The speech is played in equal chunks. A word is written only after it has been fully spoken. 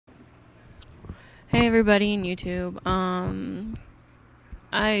Hey everybody in YouTube.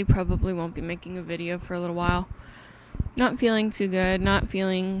 I probably won't be making a video for a little while. Not feeling too good, not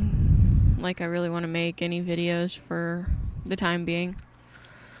feeling like I really want to make any videos for the time being.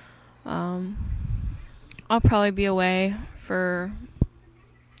 I'll probably be away for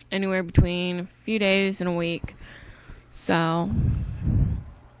anywhere between a few days and a week. So,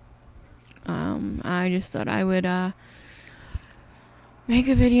 I just thought I would make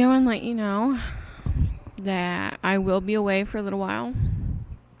a video and let you know that I will be away for a little while.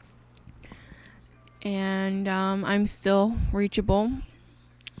 And I'm still reachable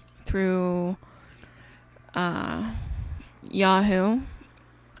through Yahoo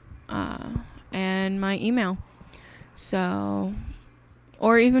and my email. So,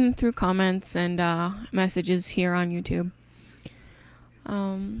 or even through comments and messages here on YouTube.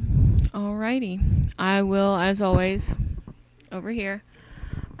 Alrighty. I will, as always, over here,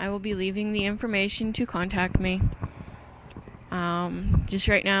 I will be leaving the information to contact me. Just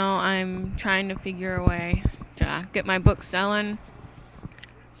right now, I'm trying to figure a way to get my book selling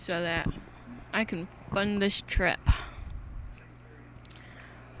so that I can fund this trip.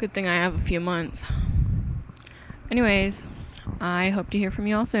 Good thing I have a few months. Anyways, I hope to hear from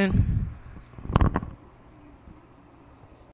you all soon.